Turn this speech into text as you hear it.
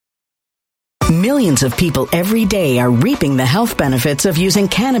Millions of people every day are reaping the health benefits of using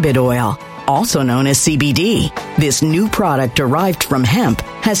cannabis oil, also known as CBD. This new product derived from hemp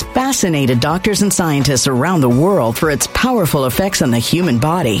has fascinated doctors and scientists around the world for its powerful effects on the human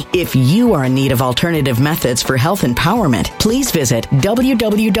body. If you are in need of alternative methods for health empowerment, please visit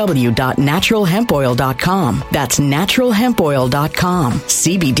www.naturalhempoil.com. That's naturalhempoil.com.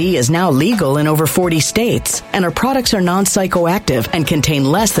 CBD is now legal in over 40 states, and our products are non-psychoactive and contain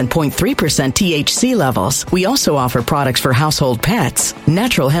less than 0.3% THC levels. We also offer products for household pets.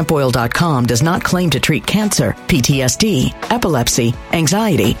 Naturalhempoil.com does not claim to treat cancer, PTSD, epilepsy,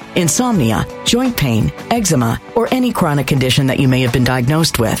 anxiety, insomnia, joint pain, eczema, or any chronic condition that you may have been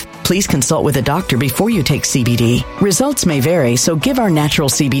diagnosed with. Please consult with a doctor before you take CBD. Results may vary, so give our natural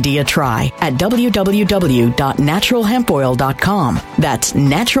CBD a try at www.naturalhempoil.com. That's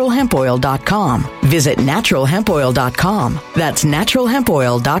naturalhempoil.com. Visit naturalhempoil.com. That's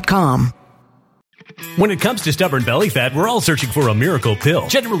naturalhempoil.com. When it comes to stubborn belly fat, we're all searching for a miracle pill.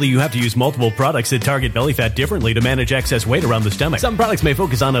 Generally, you have to use multiple products that target belly fat differently to manage excess weight around the stomach. Some products may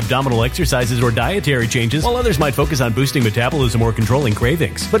focus on abdominal exercises or dietary changes, while others might focus on boosting metabolism or controlling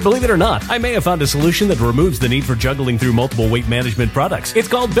cravings. But believe it or not, I may have found a solution that removes the need for juggling through multiple weight management products. It's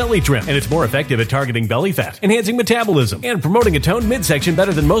called Belly Trim, and it's more effective at targeting belly fat, enhancing metabolism, and promoting a toned midsection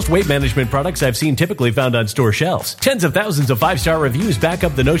better than most weight management products I've seen typically found on store shelves. Tens of thousands of 5-star reviews back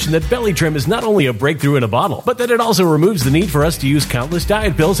up the notion that Belly Trim is not only a breakthrough in a bottle, but that it also removes the need for us to use countless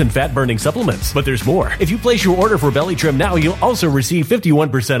diet pills and fat-burning supplements. But there's more. If you place your order for Belly Trim now, you'll also receive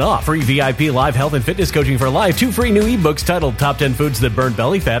 51% off, free VIP live health and fitness coaching for life, 2 free new ebooks titled Top 10 Foods That Burn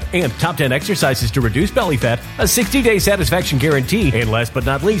Belly Fat and Top 10 Exercises to Reduce Belly Fat, a 60-day satisfaction guarantee, and last but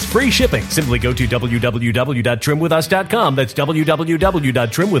not least, free shipping. Simply go to www.trimwithus.com. That's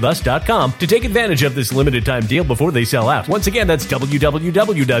www.trimwithus.com to take advantage of this limited time deal before they sell out. Once again, that's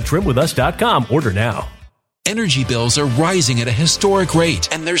www.trimwithus.com. Order now. Energy bills are rising at a historic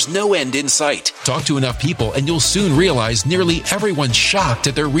rate, and there's no end in sight. Talk to enough people, and you'll soon realize nearly everyone's shocked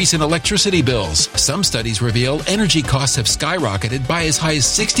at their recent electricity bills. Some studies reveal energy costs have skyrocketed by as high as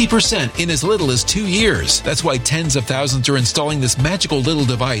 60% in as little as 2 years. That's why tens of thousands are installing this magical little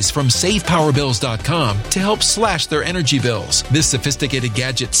device from SavePowerBills.com to help slash their energy bills. This sophisticated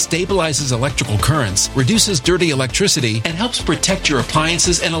gadget stabilizes electrical currents, reduces dirty electricity, and helps protect your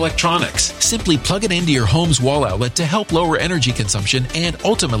appliances and electronics. Simply plug it into your home's wall outlet to help lower energy consumption and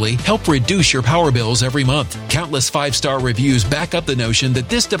ultimately help reduce your power bills every month. Countless 5-star reviews back up the notion that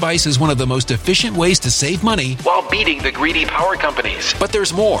this device is one of the most efficient ways to save money while beating the greedy power companies. But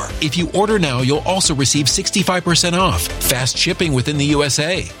there's more. If you order now, you'll also receive 65% off, fast shipping within the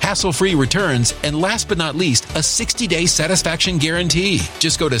USA, hassle-free returns, and last but not least, a 60-day satisfaction guarantee.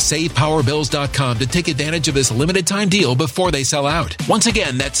 Just go to SavePowerBills.com to take advantage of this limited time deal before they sell out. Once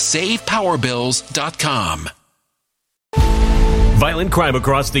again, that's SavePowerBills.com. Violent crime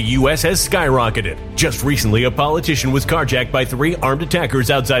across the U.S. has skyrocketed. Just recently, a politician was carjacked by 3 armed attackers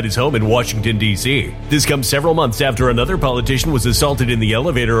outside his home in Washington, D.C. This comes several months after another politician was assaulted in the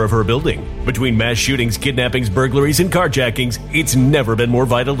elevator of her building. Between mass shootings, kidnappings, burglaries, and carjackings, it's never been more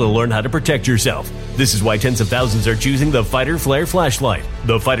vital to learn how to protect yourself. This is why tens of thousands are choosing the Fighter Flare flashlight.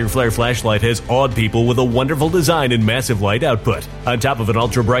 The Fighter Flare flashlight has awed people with a wonderful design and massive light output. On top of an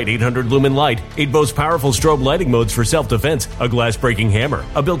ultra-bright 800-lumen light, it boasts powerful strobe lighting modes for self-defense, a glass-breaking hammer,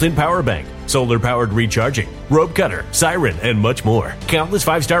 a built-in power bank, solar-powered recharging, rope cutter, siren, and much more. Countless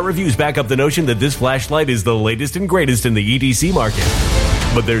 5-star reviews back up the notion that this flashlight is the latest and greatest in the EDC market.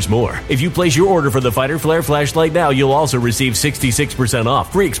 But there's more. If you place your order for the Fighter Flare flashlight now, you'll also receive 66%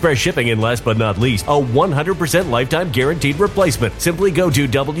 off, free express shipping, and last but not least, a 100% lifetime guaranteed replacement. Simply go to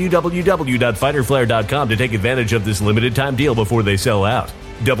www.fighterflare.com to take advantage of this limited time deal before they sell out.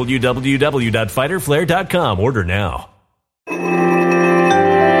 www.fighterflare.com. Order now.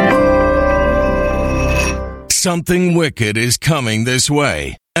 Something wicked is coming this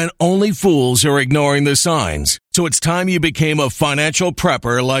way, and only fools are ignoring the signs. So it's time you became a financial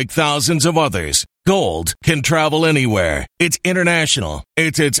prepper like thousands of others. Gold can travel anywhere. It's international.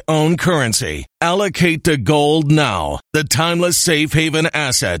 It's its own currency. Allocate to gold now, the timeless safe haven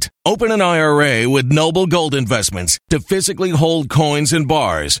asset. Open an IRA with Noble Gold Investments to physically hold coins and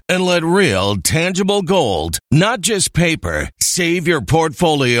bars and let real, tangible gold, not just paper, Save your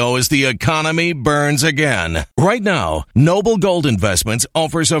portfolio as the economy burns again. Right now, Noble Gold Investments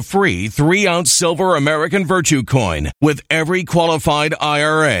offers a free 3-ounce silver American Virtue coin with every qualified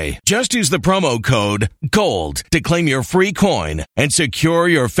IRA. Just use the promo code GOLD to claim your free coin and secure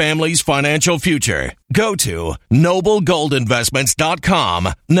your family's financial future. Go to noblegoldinvestments.com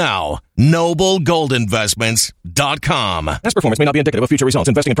now. noblegoldinvestments.com. Past performance may not be indicative of future results.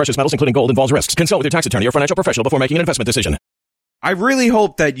 Investing in precious metals, including gold, involves risks. Consult with your tax attorney or financial professional before making an investment decision. I really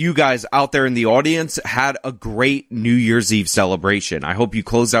hope that you guys out there in the audience had a great New Year's Eve celebration. I hope you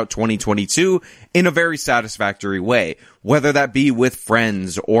closed out 2022 in a very satisfactory way, whether that be with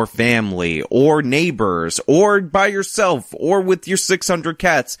friends or family or neighbors or by yourself or with your 600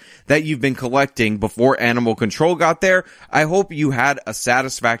 cats that you've been collecting before animal control got there. I hope you had a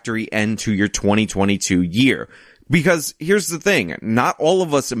satisfactory end to your 2022 year. Because here's the thing, not all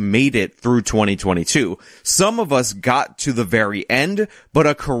of us made it through 2022. Some of us got to the very end, but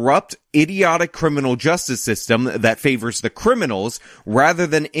a corrupt, idiotic criminal justice system that favors the criminals rather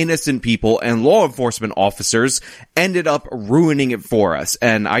than innocent people and law enforcement officers ended up ruining it for us.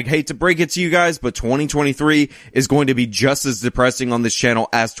 And I hate to break it to you guys, but 2023 is going to be just as depressing on this channel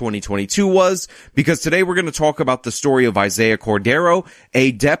as 2022 was, because today we're going to talk about the story of Isaiah Cordero,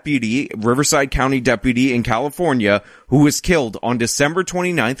 a deputy, Riverside County deputy in California, who was killed on December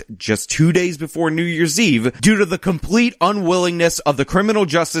 29th, just 2 days before New Year's Eve, due to the complete unwillingness of the criminal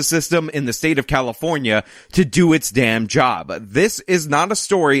justice system in the state of California to do its damn job. This is not a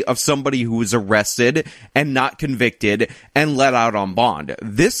story of somebody who was arrested and not convicted and let out on bond.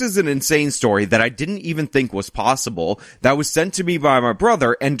 This is an insane story that I didn't even think was possible, that was sent to me by my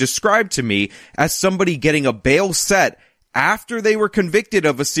brother and described to me as somebody getting a bail set after they were convicted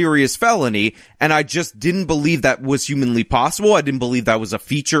of a serious felony, and I just didn't believe that was humanly possible. I didn't believe that was a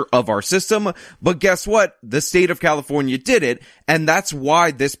feature of our system, but guess what? The state of California did it, and that's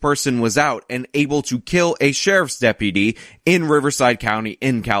why this person was out and able to kill a sheriff's deputy in Riverside County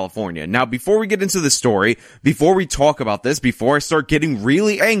in California. Now, before we get into the story, before we talk about this, before I start getting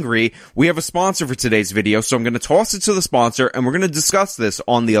really angry, we have a sponsor for today's video, so I'm going to toss it to the sponsor, and we're going to discuss this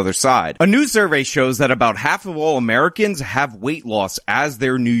on the other side. A new survey shows that about half of all Americans have weight loss as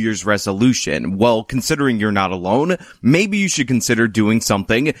their New Year's resolution. Well, considering you're not alone, maybe you should consider doing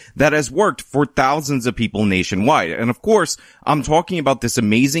something that has worked for thousands of people nationwide. And of course, I'm talking about this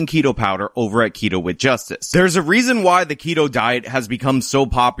amazing keto powder over at Keto with Justice. There's a reason why the keto diet has become so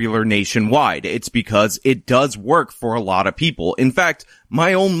popular nationwide. It's because it does work for a lot of people. In fact,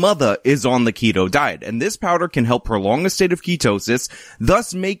 my own mother is on the keto diet, and this powder can help prolong a state of ketosis,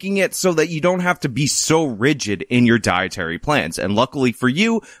 thus making it so that you don't have to be so rigid in your dietary plans. And luckily for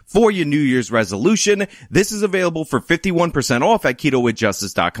you, for your New Year's resolution, this is available for 51% off at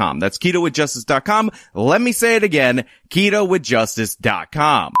ketowithjustice.com. That's ketowithjustice.com. Let me say it again,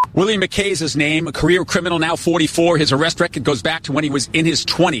 ketowithjustice.com. William McKay is his name, a career criminal, now 44. His arrest record goes back to when he was in his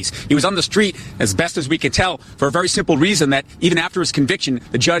 20s. He was on the street, as best as we could tell, for a very simple reason that even after his conviction,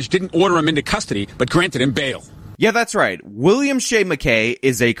 the judge didn't order him into custody, but granted him bail. Yeah, that's right. William Shea McKay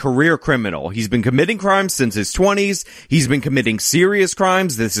is a career criminal. He's been committing crimes since his 20s. He's been committing serious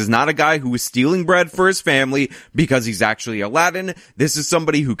crimes. This is not a guy who is stealing bread for his family because he's actually Aladdin. This is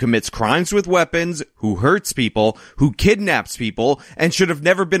somebody who commits crimes with weapons, who hurts people, who kidnaps people, and should have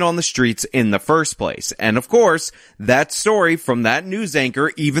never been on the streets in the first place. And of course, that story from that news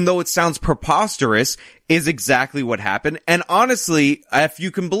anchor, even though it sounds preposterous, is exactly what happened. And honestly, if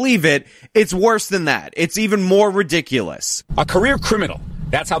you can believe it, it's worse than that. It's even more ridiculous. A career criminal.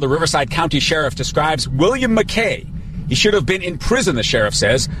 That's how the Riverside County Sheriff describes William McKay. He should have been in prison, the sheriff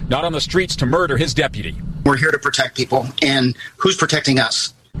says, not on the streets to murder his deputy. We're here to protect people, and who's protecting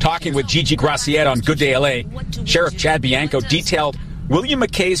us? Talking with Gigi Gracietta on Good Day LA, Sheriff Chad Bianco detailed William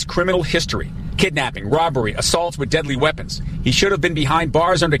McKay's criminal history. Kidnapping, robbery, assaults with deadly weapons. He should have been behind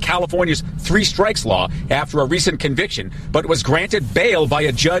bars under California's 3 strikes law after a recent conviction, but was granted bail by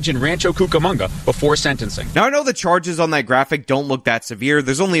a judge in Rancho Cucamonga before sentencing. Now, I know the charges on that graphic don't look that severe.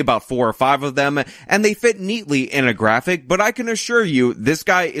 There's only about 4 or 5 of them, and they fit neatly in a graphic, but I can assure you this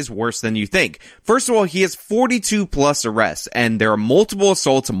guy is worse than you think. First of all, he has 42 plus arrests, and there are multiple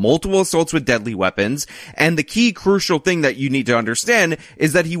assaults with deadly weapons, and the key crucial thing that you need to understand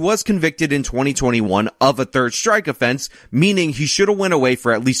is that he was convicted in 2021 of a 3rd strike offense, meaning he should have went away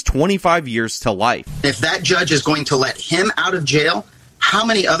for at least 25 years to life. If that judge is going to let him out of jail, how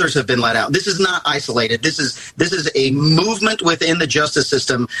many others have been let out? This is not isolated. This is a movement within the justice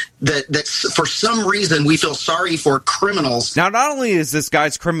system that for some reason we feel sorry for criminals. Now, not only is this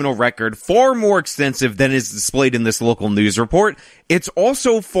guy's criminal record far more extensive than is displayed in this local news report, it's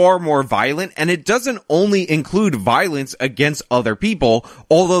also far more violent, and it doesn't only include violence against other people,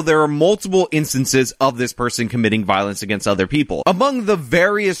 although there are multiple instances of this person committing violence against other people. Among the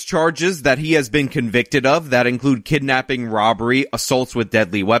various charges that he has been convicted of that include kidnapping, robbery, assaults with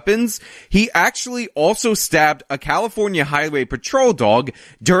deadly weapons, he actually also stabbed a California Highway Patrol dog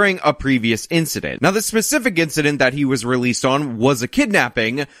during a previous incident. Now, the specific incident that he was released on was a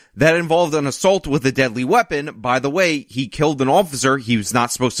kidnapping that involved an assault with a deadly weapon. By the way, he killed an officer. He was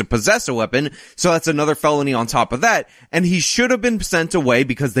not supposed to possess a weapon, so that's another felony on top of that, and he should have been sent away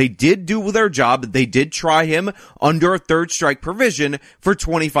because they did do their job. They did try him under a third strike provision for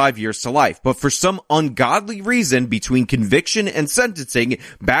 25 years to life, but for some ungodly reason between conviction and sentencing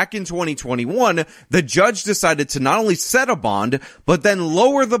back in 2021, the judge decided to not only set a bond, but then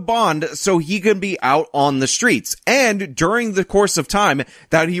lower the bond so he can be out on the streets. And during the course of time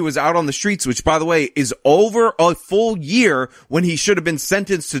that he was out on the streets, which by the way is over a full year when he should have been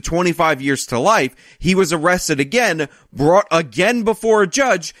sentenced to 25 years to life, he was arrested again, brought again before a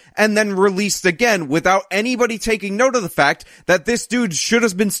judge, and then released again without anybody taking note of the fact that this dude should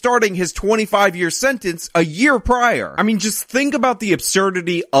have been starting his 25-year sentence a year prior. I mean, just think about the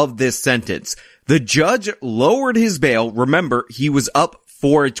absurdity of this sentence. The judge lowered his bail. Remember, he was up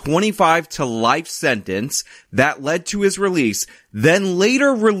for a 25 to life sentence that led to his release, then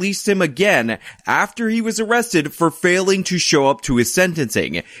later released him again after he was arrested for failing to show up to his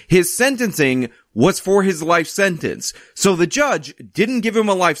sentencing. His sentencing was for his life sentence. So the judge didn't give him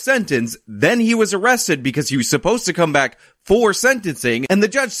a life sentence. Then he was arrested because he was supposed to come back for sentencing. And the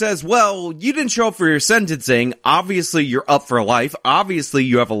judge says, well, you didn't show up for your sentencing. Obviously, you're up for life. Obviously,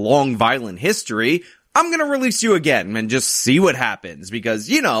 you have a long violent history. I'm going to release you again and just see what happens because,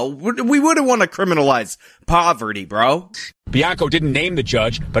 you know, we wouldn't want to criminalize poverty, bro. Bianco didn't name the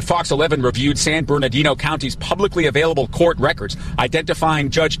judge, but Fox 11 reviewed San Bernardino County's publicly available court records, identifying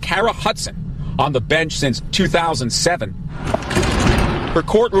Judge Kara Hudson on the bench since 2007. Her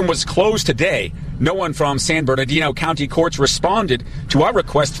courtroom was closed today. No one from San Bernardino County courts responded to our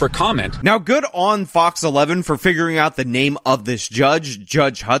request for comment. Now, good on Fox 11 for figuring out the name of this judge,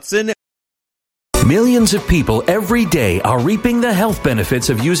 Judge Hudson. Millions of people every day are reaping the health benefits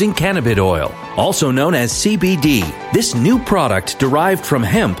of using cannabis oil, also known as CBD. This new product derived from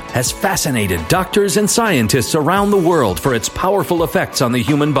hemp has fascinated doctors and scientists around the world for its powerful effects on the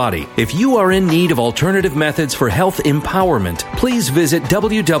human body. If you are in need of alternative methods for health empowerment, please visit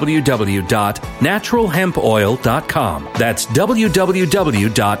www.naturalhempoil.com. That's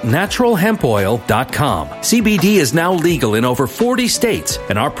www.naturalhempoil.com. CBD is now legal in over 40 states,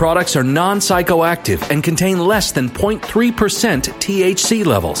 and our products are non-psychoactive and contain less than 0.3% THC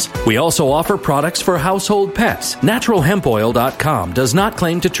levels. We also offer products for household pets. NaturalHempOil.com does not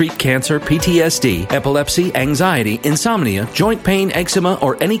claim to treat cancer, PTSD, epilepsy, anxiety, insomnia, joint pain, eczema,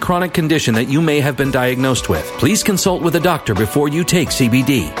 or any chronic condition that you may have been diagnosed with. Please consult with a doctor before you take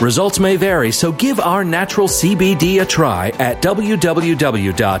CBD. Results may vary, so give our natural CBD a try at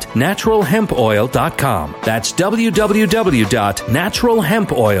www.naturalhempoil.com. That's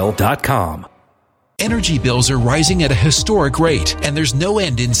www.naturalhempoil.com. Energy bills are rising at a historic rate, and there's no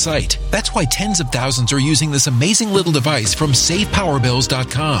end in sight. That's why tens of thousands are using this amazing little device from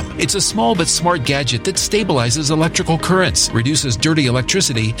SavePowerBills.com. It's a small but smart gadget that stabilizes electrical currents, reduces dirty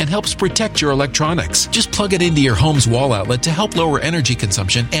electricity, and helps protect your electronics. Just plug it into your home's wall outlet to help lower energy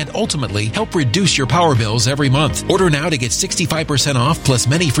consumption and ultimately help reduce your power bills every month. Order now to get 65% off plus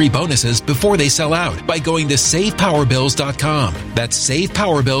many free bonuses before they sell out by going to SavePowerBills.com. That's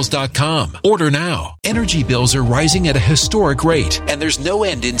SavePowerBills.com. Order now. Energy bills are rising at a historic rate, and there's no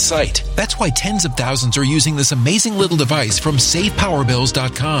end in sight. That's why tens of thousands are using this amazing little device from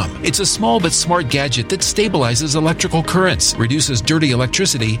SavePowerBills.com. It's a small but smart gadget that stabilizes electrical currents, reduces dirty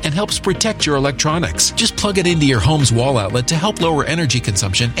electricity, and helps protect your electronics. Just plug it into your home's wall outlet to help lower energy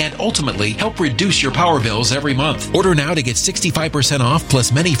consumption and ultimately help reduce your power bills every month. Order now to get 65% off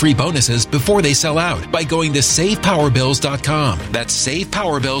plus many free bonuses before they sell out by going to SavePowerBills.com. That's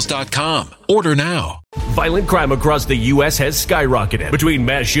SavePowerBills.com. Order now. Violent crime across the U.S. has skyrocketed. Between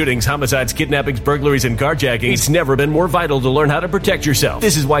mass shootings, homicides, kidnappings, burglaries, and carjackings, it's never been more vital to learn how to protect yourself.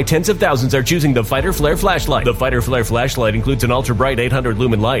 This is why tens of thousands are choosing the Fighter Flare flashlight. The Fighter Flare flashlight includes an ultra-bright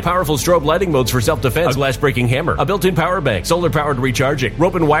 800-lumen light, powerful strobe lighting modes for self-defense, a glass-breaking hammer, a built-in power bank, solar-powered recharging,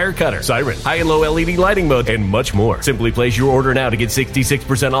 rope and wire cutter, siren, high and low LED lighting mode, and much more. Simply place your order now to get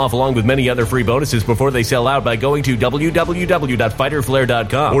 66% off along with many other free bonuses before they sell out by going to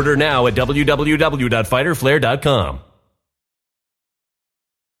www.fighterflare.com. Order now at www.fighterflare.com.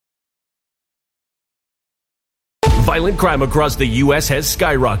 Violent crime across the U.S. has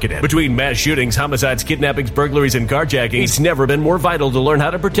skyrocketed. Between mass shootings, homicides, kidnappings, burglaries, and carjackings, it's never been more vital to learn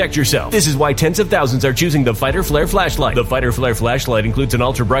how to protect yourself. This is why tens of thousands are choosing the Fighter Flare flashlight. The Fighter Flare flashlight includes an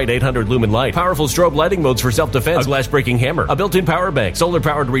ultra-bright 800-lumen light, powerful strobe lighting modes for self-defense, a glass-breaking hammer, a built-in power bank,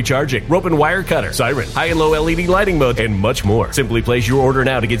 solar-powered recharging, rope and wire cutter, siren, high and low LED lighting mode, and much more. Simply place your order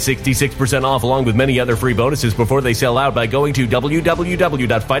now to get 66% off along with many other free bonuses before they sell out by going to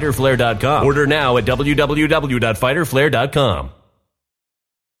www.fighterflare.com. Order now at www.fighterflare.com.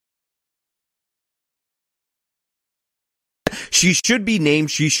 She should be named,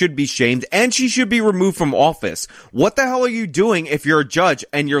 she should be shamed, and she should be removed from office. What the hell are you doing if you're a judge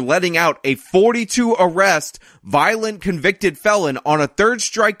and you're letting out a 42 arrest, violent convicted felon on a third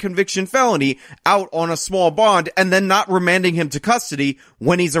strike conviction felony out on a small bond and then not remanding him to custody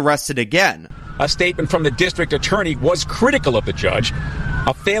when he's arrested again? A statement from the district attorney was critical of the judge.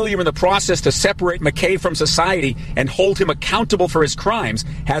 A failure in the process to separate McKay from society and hold him accountable for his crimes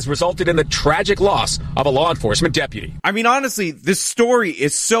has resulted in the tragic loss of a law enforcement deputy. I mean, honestly, this story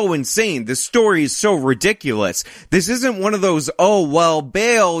is so insane. This story is so ridiculous. This isn't one of those, oh, well,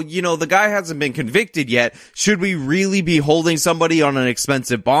 bail, you know, the guy hasn't been convicted yet. Should we really be holding somebody on an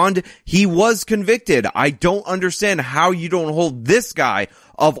expensive bond? He was convicted. I don't understand how you don't hold this guy,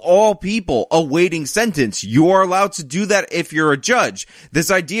 of all people, awaiting sentence. You are allowed to do that if you're a judge. This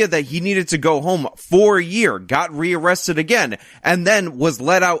idea that he needed to go home for a year, got rearrested again, and then was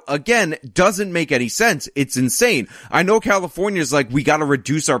let out again doesn't make any sense. It's insane. I know California's like, we gotta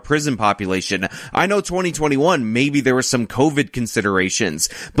reduce our prison population. I know 2021, maybe there were some COVID considerations,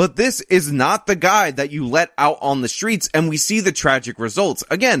 but this is not the guy that you let out on the streets, and we see the tragic results.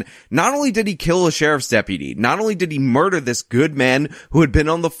 Again, not only did he kill a sheriff's deputy, not only did he murder this good man who had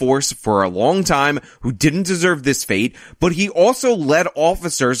been on the force for a long time, who didn't deserve this fate, but he also led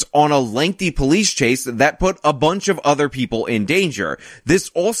officers on a lengthy police chase that put a bunch of other people in danger.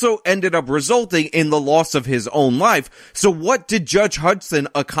 This also ended up resulting in the loss of his own life. So what did Judge Hudson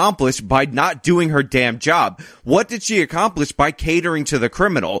accomplish by not doing her damn job? What did she accomplish by catering to the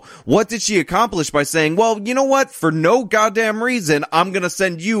criminal? What did she accomplish by saying, well, you know what, for no goddamn reason, I'm gonna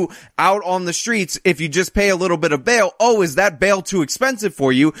send you out on the streets if you just pay a little bit of bail. Oh, is that bail too expensive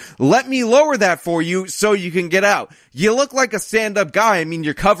for you? Let me lower that for you so you can get out. You look like a stand-up guy. I mean,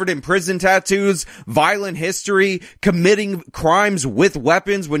 you're covered in prison tattoos, violent history, committing crimes with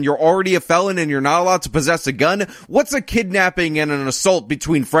weapons when you're already a felon and you're not allowed to possess a gun. What's a kidnapping and an assault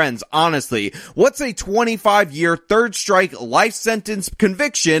between friends, honestly? What's a 25-year third strike life sentence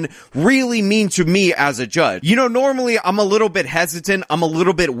conviction really mean to me as a judge? You know, normally I'm a little bit hesitant. I'm a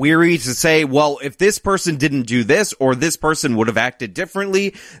little bit weary to say, well, if this person didn't do this or this person would have acted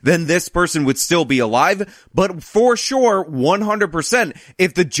differently, then this person would still be alive. But for sure, 100%,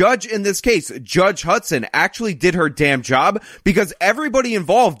 if the judge in this case, Judge Hudson, actually did her damn job, because everybody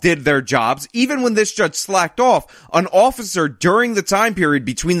involved did their jobs, even when this judge slacked off, an officer during the time period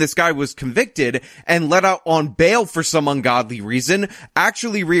between this guy was convicted and let out on bail for some ungodly reason,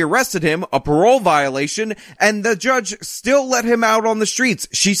 actually rearrested him, a parole violation, and the judge still let him out on the streets.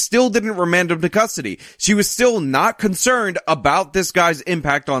 She still didn't remand him to custody. She was still not concerned about this guy's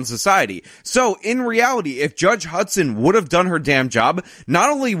impact on society. So, in reality, if Judge Hudson would have done her damn job, not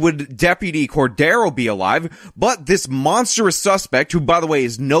only would Deputy Cordero be alive, but this monstrous suspect, who, by the way,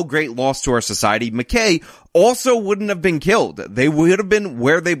 is no great loss to our society, McKay, also wouldn't have been killed. They would have been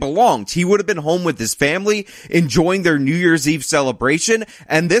where they belonged. He would have been home with his family, enjoying their New Year's Eve celebration,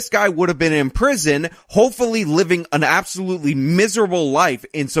 and this guy would have been in prison, hopefully living an absolutely miserable life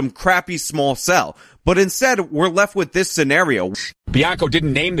in some crappy small cell. But instead, we're left with this scenario. Bianco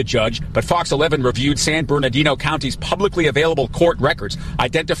didn't name the judge, but Fox 11 reviewed San Bernardino County's publicly available court records,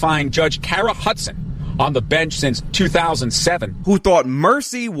 identifying Judge Kara Hudson on the bench since 2007. Who thought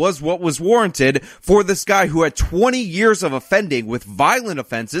mercy was what was warranted for this guy who had 20 years of offending with violent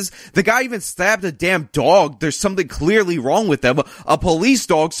offenses. The guy even stabbed a damn dog. There's something clearly wrong with them. A police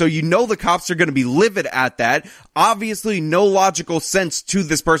dog, so you know the cops are going to be livid at that. Obviously no logical sense to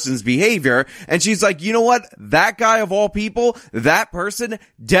this person's behavior. And she's like, you know what? That guy of all people, that person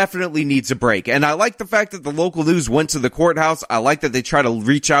definitely needs a break. And I like the fact that the local news went to the courthouse. I like that they try to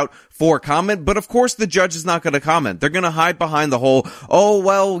reach out for comment, but of course the judge is not going to comment. They're going to hide behind the whole, oh,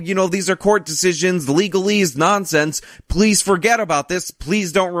 well, you know, these are court decisions, legalese, nonsense. Please forget about this.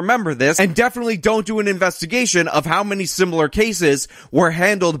 Please don't remember this. And definitely don't do an investigation of how many similar cases were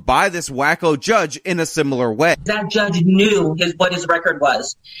handled by this wacko judge in a similar way. That judge knew what his record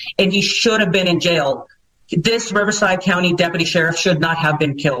was, and he should have been in jail. This Riverside County deputy sheriff should not have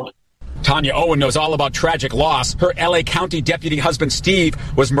been killed. Tanya Owen knows all about tragic loss. Her LA County deputy husband, Steve,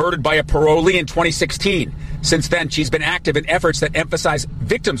 was murdered by a parolee in 2016. Since then, she's been active in efforts that emphasize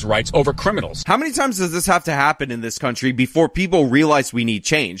victims' rights over criminals. How many times does this have to happen in this country before people realize we need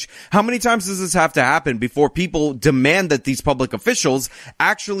change? How many times does this have to happen before people demand that these public officials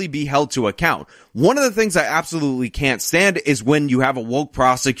actually be held to account? One of the things I absolutely can't stand is when you have a woke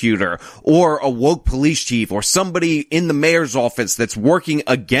prosecutor or a woke police chief or somebody in the mayor's office that's working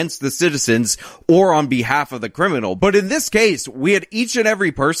against the citizens or on behalf of the criminal. But in this case, we had each and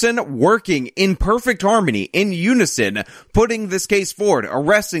every person working in perfect harmony, in unison, putting this case forward,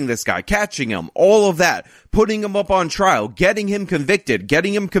 arresting this guy, catching him, all of that, putting him up on trial, getting him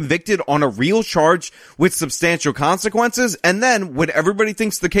convicted on a real charge with substantial consequences. And then when everybody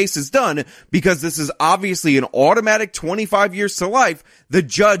thinks the case is done, because this is obviously an automatic 25 years to life, the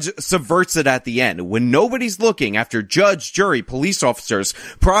judge subverts it at the end. When nobody's looking, after judge, jury, police officers,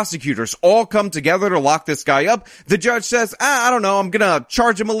 prosecutors all come together to lock this guy up, the judge says, I don't know, I'm gonna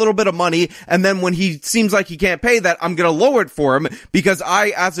charge him a little bit of money, and then when he seems like he can't pay that, I'm gonna lower it for him because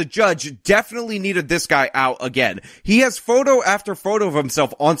I, as a judge, definitely needed this guy out again. He has photo after photo of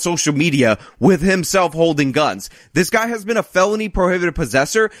himself on social media with himself holding guns. This guy has been a felony prohibited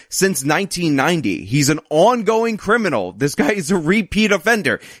possessor since 1990. He's an ongoing criminal. This guy is a repeat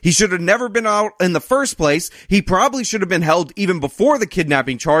offender. He should have never been out in the first place. He probably should have been held even before the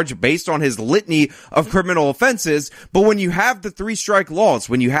kidnapping charge based on his litany of criminal offenses. But when you have the 3-strike laws,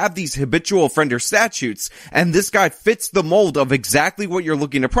 when you have these habitual offender statutes, and this guy fits the mold of exactly what you're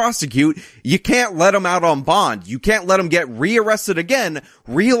looking to prosecute, you can't let him out on bond. You can't let him get rearrested again,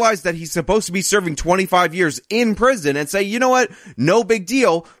 realize that he's supposed to be serving 25 years in prison, and say, you know what, no big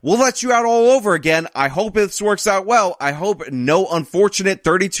deal, we'll let you out all over again. I hope this works out well. I hope no unfortunate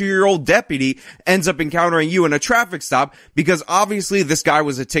 32-year-old deputy ends up encountering you in a traffic stop, because obviously this guy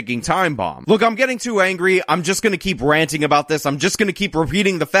was a ticking time bomb. Look, I'm getting too angry. I'm just gonna keep ranting about this. I'm just gonna keep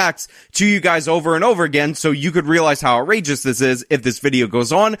repeating the facts to you guys over and over again so you could realize how outrageous this is if this video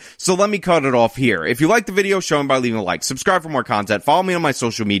goes on. So let me cut it off here. If you like the video, show them by leaving a like, subscribe for more content, follow me on my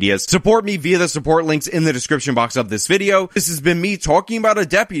social medias, support me via the support links in the description box of this video. This has been me talking about a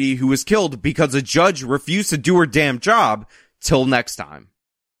deputy who was killed because a judge refused to do her damn job. Till next time.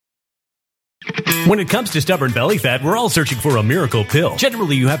 When it comes to stubborn belly fat, we're all searching for a miracle pill.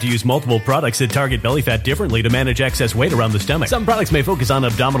 Generally, you have to use multiple products that target belly fat differently to manage excess weight around the stomach. Some products may focus on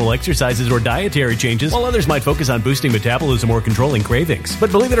abdominal exercises or dietary changes, while others might focus on boosting metabolism or controlling cravings.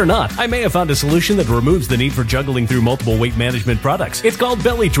 But believe it or not, I may have found a solution that removes the need for juggling through multiple weight management products. It's called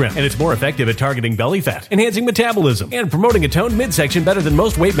Belly Trim, and it's more effective at targeting belly fat, enhancing metabolism, and promoting a toned midsection better than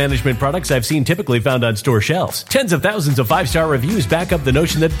most weight management products I've seen typically found on store shelves. Tens of thousands of 5-star reviews back up the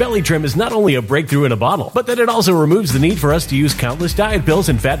notion that Belly Trim is not only a breakthrough in a bottle, but that it also removes the need for us to use countless diet pills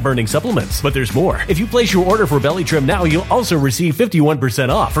and fat-burning supplements. But there's more. If you place your order for Belly Trim now, you'll also receive 51%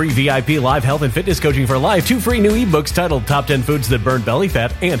 off, free VIP live health and fitness coaching for life, 2 free new ebooks titled Top 10 Foods That Burn Belly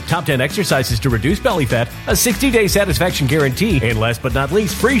Fat and Top 10 Exercises to Reduce Belly Fat, a 60-day satisfaction guarantee, and last but not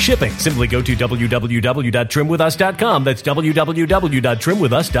least, free shipping. Simply go to www.trimwithus.com. That's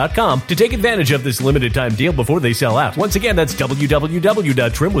www.trimwithus.com to take advantage of this limited time deal before they sell out. Once again, that's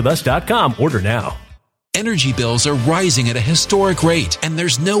www.trimwithus.com. Order now. Energy bills are rising at a historic rate, and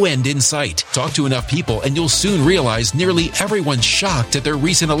there's no end in sight. Talk to enough people, and you'll soon realize nearly everyone's shocked at their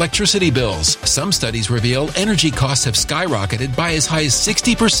recent electricity bills. Some studies reveal energy costs have skyrocketed by as high as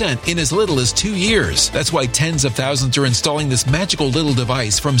 60% in as little as 2 years. That's why tens of thousands are installing this magical little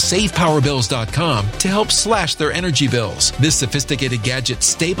device from SavePowerBills.com to help slash their energy bills. This sophisticated gadget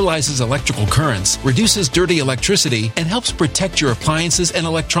stabilizes electrical currents, reduces dirty electricity, and helps protect your appliances and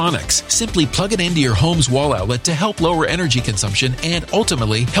electronics. Simply plug it into your home home's wall outlet to help lower energy consumption and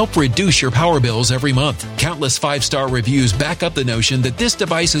ultimately help reduce your power bills every month. Countless 5-star reviews back up the notion that this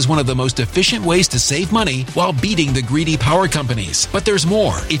device is one of the most efficient ways to save money while beating the greedy power companies. But there's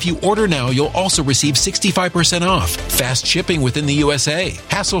more. If you order now, you'll also receive 65% off, fast shipping within the USA,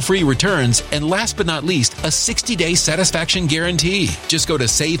 hassle-free returns, and last but not least, a 60-day satisfaction guarantee. Just go to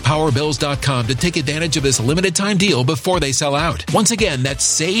SavePowerBills.com to take advantage of this limited time deal before they sell out. Once again, that's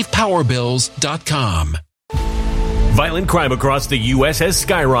SavePowerBills.com. Violent crime across the U.S. has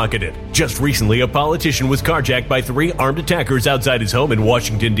skyrocketed. Just recently, a politician was carjacked by 3 armed attackers outside his home in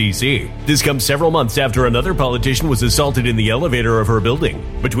Washington, D.C. This comes several months after another politician was assaulted in the elevator of her building.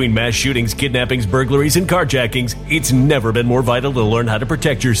 Between mass shootings, kidnappings, burglaries, and carjackings, it's never been more vital to learn how to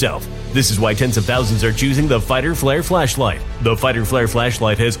protect yourself. This is why tens of thousands are choosing the Fighter Flare flashlight. The Fighter Flare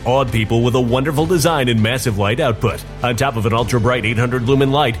flashlight has awed people with a wonderful design and massive light output. On top of an ultra-bright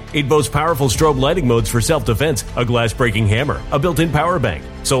 800-lumen light, it boasts powerful strobe lighting modes for self-defense, a glass-breaking hammer, a built-in power bank,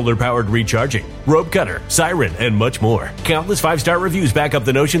 solar-powered recharging, rope cutter, siren, and much more. Countless 5-star reviews back up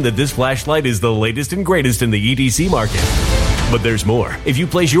the notion that this flashlight is the latest and greatest in the EDC market. But there's more. If you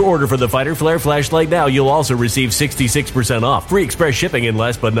place your order for the Fighter Flare flashlight now, you'll also receive 66% off, free express shipping, and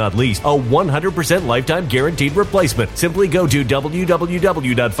last but not least, a 100% lifetime guaranteed replacement. Simply go to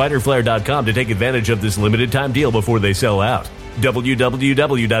www.fighterflare.com to take advantage of this limited time deal before they sell out.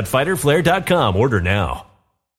 www.fighterflare.com. Order now.